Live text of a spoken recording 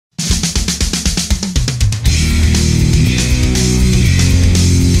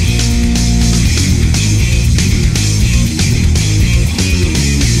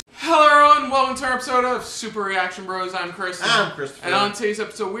episode of Super Reaction Bros. I'm Chris. I'm Christopher. And on today's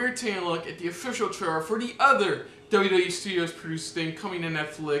episode, we're taking a look at the official trailer for the other WWE Studios produced thing coming to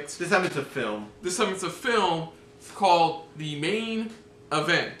Netflix. This time it's a film. This time it's a film called The Main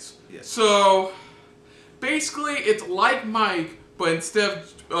Event. Yes. So, basically, it's like Mike, but instead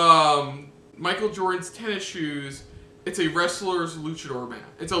of Michael Jordan's tennis shoes, it's a wrestler's luchador mask.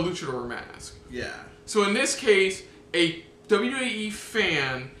 It's a luchador mask. Yeah. So in this case, a WWE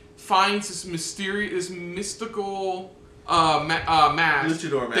fan finds this mystical mask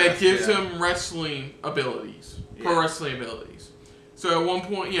that gives him wrestling abilities, pro wrestling abilities. So at one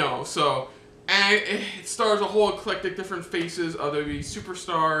point, and it stars a whole eclectic different faces of WWE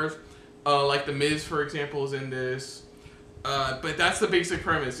superstars, like The Miz, for example, is in this. But that's the basic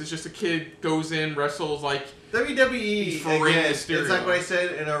premise. It's just a kid goes in, wrestles like WWE. Again, it's like what I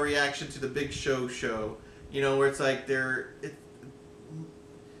said in our reaction to the Big Show, where it's like they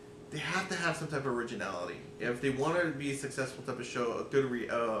have to have some type of originality. If they want to be a successful type of show, a good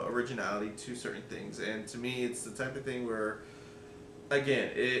originality to certain things. And to me, it's the type of thing where,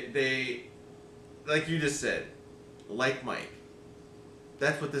 again, they, like you just said, like Mike.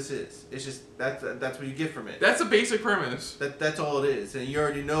 That's what this is. It's just that's what you get from it. That's a basic premise. That's all it is, and you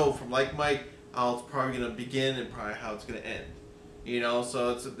already know from like Mike how it's probably gonna begin and probably how it's gonna end.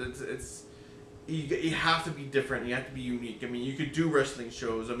 So it's you have to be different. You have to be unique. I mean, you could do wrestling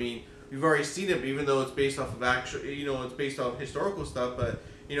shows. I mean, we've already seen it, even though it's based off of it's based off historical stuff. But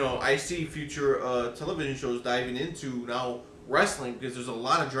I see future television shows diving into now wrestling because there's a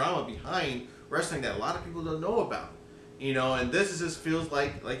lot of drama behind wrestling that a lot of people don't know about. And this just feels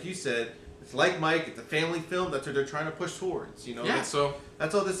like you said, it's like Mike. It's a family film. That's what they're trying to push towards. Yeah. So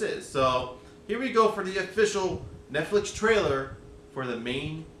that's all this is. So here we go for the official Netflix trailer for The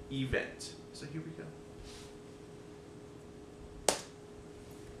Main Event. So here we go.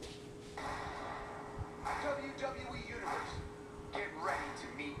 WWE Universe, get ready to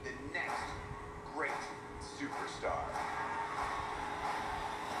meet the next great superstar.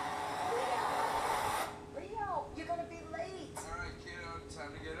 Leo, you're gonna be late. All right, kiddo,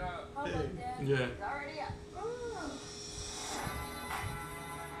 time to get up. Hold up, Dad. Yeah. He's already up.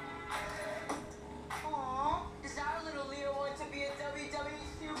 Aww, does our little Leo want to be a WWE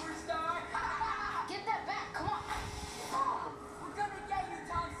superstar? Get that back, come on. We're gonna get you,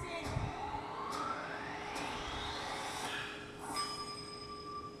 Thompson.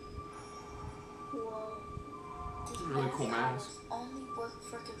 Whoa. It's a really cool mask. Only work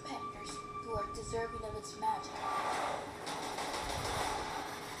for competitors who are deserving of its magic.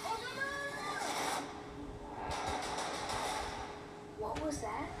 What was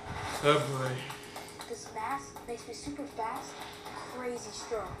that? Oh boy. This mask makes me super fast, crazy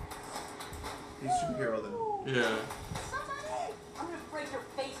strong. He's a superhero then. Yeah. Somebody! I'm gonna break your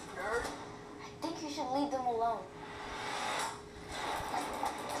face, nerd. I think you should leave them alone.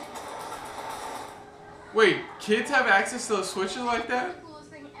 Wait, kids have access to the switches like that?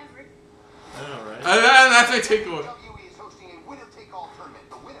 Coolest thing ever. I know, right? That's my takeaway. WWE is hosting a winner-take-all tournament.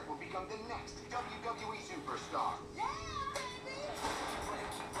 The winner will become the next WWE superstar. Yeah,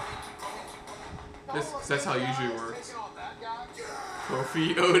 baby! That's how it usually works. Taking on that guy?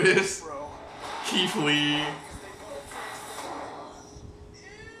 Kofi, Otis, Bro. Keith Lee. Ew!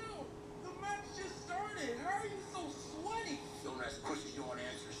 The match just started. How are you so sweaty? Don't ask questions you want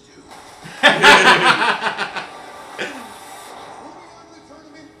answers to.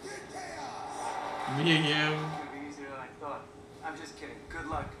 Me and him. It's gonna be easier than I thought. I'm just kidding. Good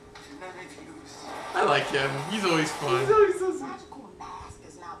luck. None of you. I like him. He's always fun. Magical mask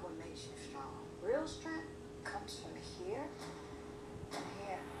is not what makes you strong. Real strength comes from here and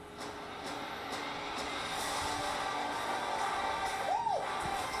here.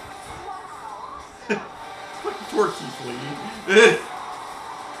 Wow! Poor Keith Lee.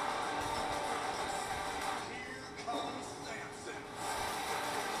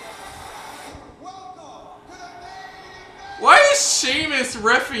 Why is Sheamus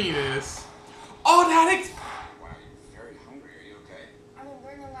reffing this? Oh, Wow, you're very hungry. Are you okay? I've been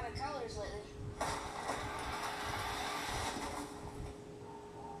burning a lot of calories lately.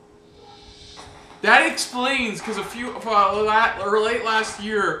 that explains because late last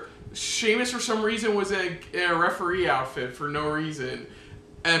year, Sheamus for some reason was in a referee outfit for no reason,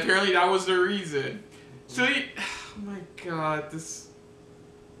 and apparently that was the reason. So, oh my God, this.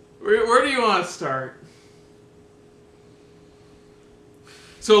 Where do you want to start?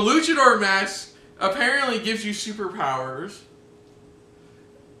 So, luchador mask apparently gives you superpowers.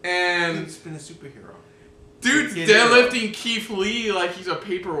 And Dude's been a superhero. Dude's deadlifting Keith Lee like he's a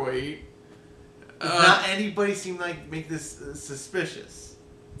paperweight. Not anybody seemed like make this suspicious.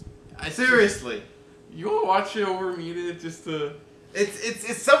 Seriously. You want to watch it over me just to...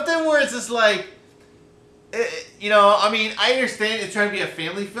 It's something where it's just like, you know, I mean, I understand it's trying to be a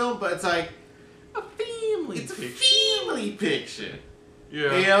family film, but it's like a family picture.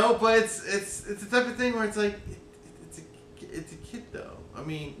 Yeah. You know, but it's the type of thing where it's like, it's a kid though. I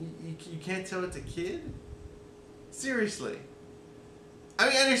mean, you can't tell it's a kid? Seriously. I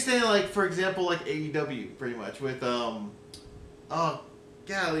mean, I understand, like, for example, like AEW, pretty much, with, from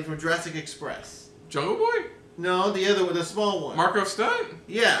Jurassic Express. Jungle Boy? No, the other one, the small one. Marco Stunt?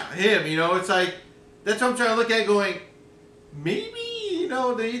 Yeah, him, you know, it's like, that's what I'm trying to look at going, maybe, you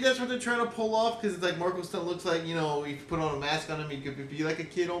know, that's what they're trying to pull off, because it's like Marco Stunt looks like, you know, if you put on a mask on him, he could be like a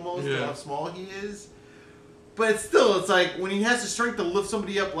kid almost, how small he is. But still, it's like, when he has the strength to lift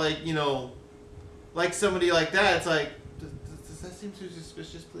somebody up, like, you know, like somebody like that, it's like, does that seem too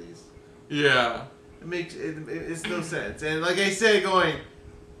suspicious, please? Yeah. It's no sense. And like I said, going,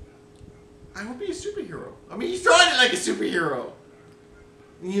 I hope he's a superhero. I mean, he's drawing it like a superhero.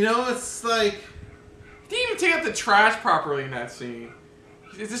 You know, it's like... He didn't even take out the trash properly in that scene.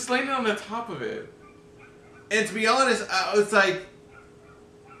 He's just laying on the top of it. And to be honest, it's like,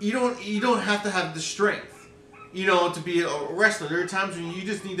 you don't have to have the strength, you know, to be a wrestler. There are times when you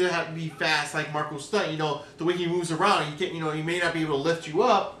just need to be fast, like Marco Stunt. You know, the way he moves around, he may not be able to lift you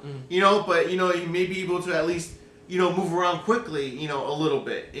up, you know, but you know, he may be able to at least, you know, move around quickly, you know, a little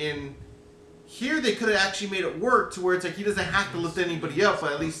bit. And here they could have actually made it work to where it's like he doesn't have to lift anybody up,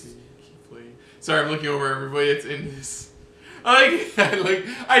 but at least. Sorry, I'm looking over everybody that's in this. I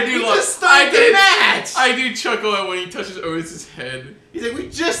do chuckle at when he touches Otis's head. He's like, we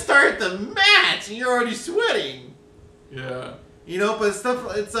just started the match and you're already sweating. Yeah. You know, but it's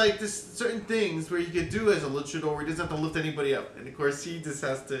like there's certain things where you could do as a luchador where he doesn't have to lift anybody up. And of course he just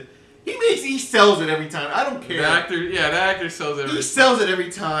has to, he sells it every time. I don't care. The actor sells it every time. He sells it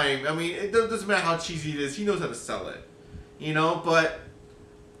every time. I mean, it doesn't matter how cheesy it is. He knows how to sell it. You know, but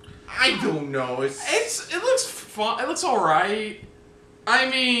I don't know. It looks fun. It looks alright. I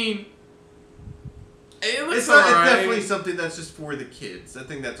mean, it looks alright. It's definitely something that's just for the kids. I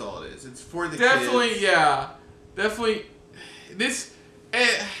think that's all it is. It's for the kids. Definitely.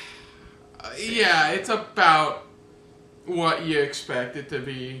 It's about what you expect it to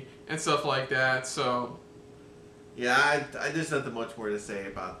be and stuff like that. So. Yeah, there's nothing much more to say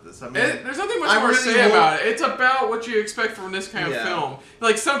about this. I mean, there's nothing much more to say about it. It's about what you expect from this kind of film,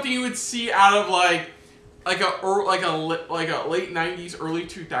 like something you would see out of like a late '90s, early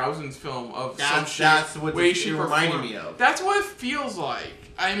 2000s film of some shit. That's what it's reminding me of. That's what it feels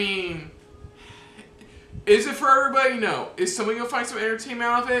like. I mean, is it for everybody? No. Is somebody gonna find some entertainment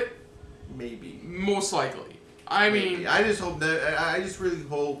out of it? Maybe. Most likely. I mean, I just hope that I just really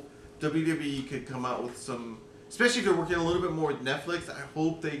hope WWE could come out with some. Especially if they're working a little bit more with Netflix, I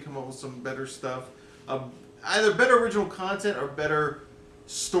hope they come up with some better stuff. Either better original content or better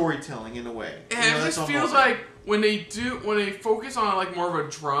storytelling in a way. And it just feels like when they focus on like more of a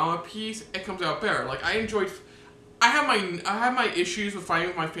drama piece, it comes out better. Like I have my issues with fighting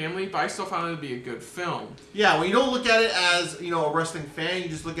with my family, but I still found it to be a good film. Yeah, when you don't look at it as, you know, a wrestling fan, you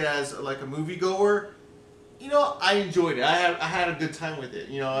just look at it as like a moviegoer. You know, I enjoyed it. I had a good time with it.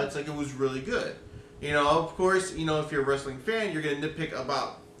 You know, it's like it was really good. You know, of course, you know, if you're a wrestling fan, you're going to nitpick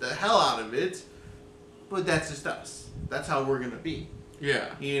about the hell out of it. But that's just us. That's how we're going to be. Yeah.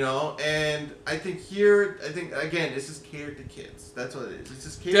 You know, and I think again, this is catered to kids. That's what it is. It's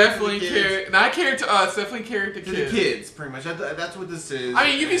just catered to kids. Not catered to us, definitely catered to kids. To the kids, pretty much. That's what this is. I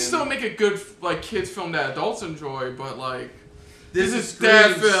mean, you can still make a good, like, kids film that adults enjoy, but, like, this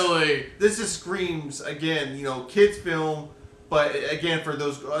screams, again, you know, kids film. But again, for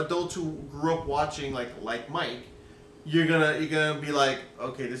those adults who grew up watching like Mike, you're gonna be like,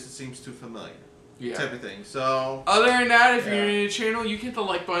 okay, this seems too familiar, type of thing. So other than that, if you're new to the channel, you can hit the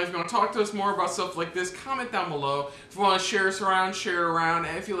like button. If you want to talk to us more about stuff like this, comment down below. If you want to share us around, share around.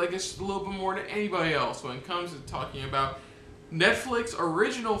 And if you like us a little bit more than anybody else when it comes to talking about Netflix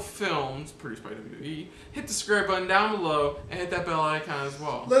original films produced by WWE, hit the subscribe button down below and hit that bell icon as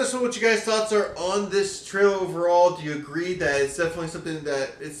well. Let us know what you guys' thoughts are on this trailer overall. Do you agree that it's definitely something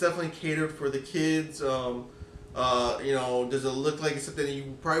that it's definitely catered for the kids? You know, does it look like it's something that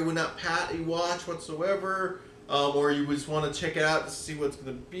you probably would not watch whatsoever, or you just want to check it out to see what it's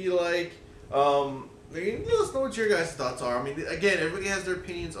going to be like? Let us know what your guys' thoughts are. I mean, again, everybody has their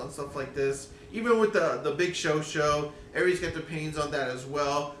opinions on stuff like this. Even with the Big Show, everybody's got their opinions on that as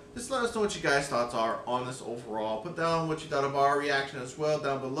well. Just let us know what you guys' thoughts are on this overall. Put down what you thought of our reaction as well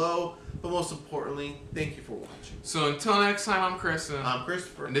down below. But most importantly, thank you for watching. So until next time, I'm Kristen. I'm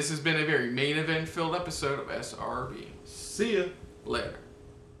Christopher. And this has been a very main event filled episode of SRB. See ya. Later.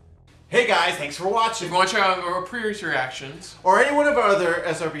 Hey guys, thanks for watching. If you want to check out our previous reactions, or any one of our other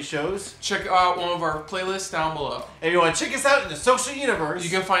SRB shows, check out one of our playlists down below. If you want to check us out in the social universe, you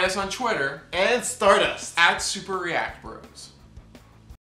can find us on Twitter and Stardust @SuperReactBros.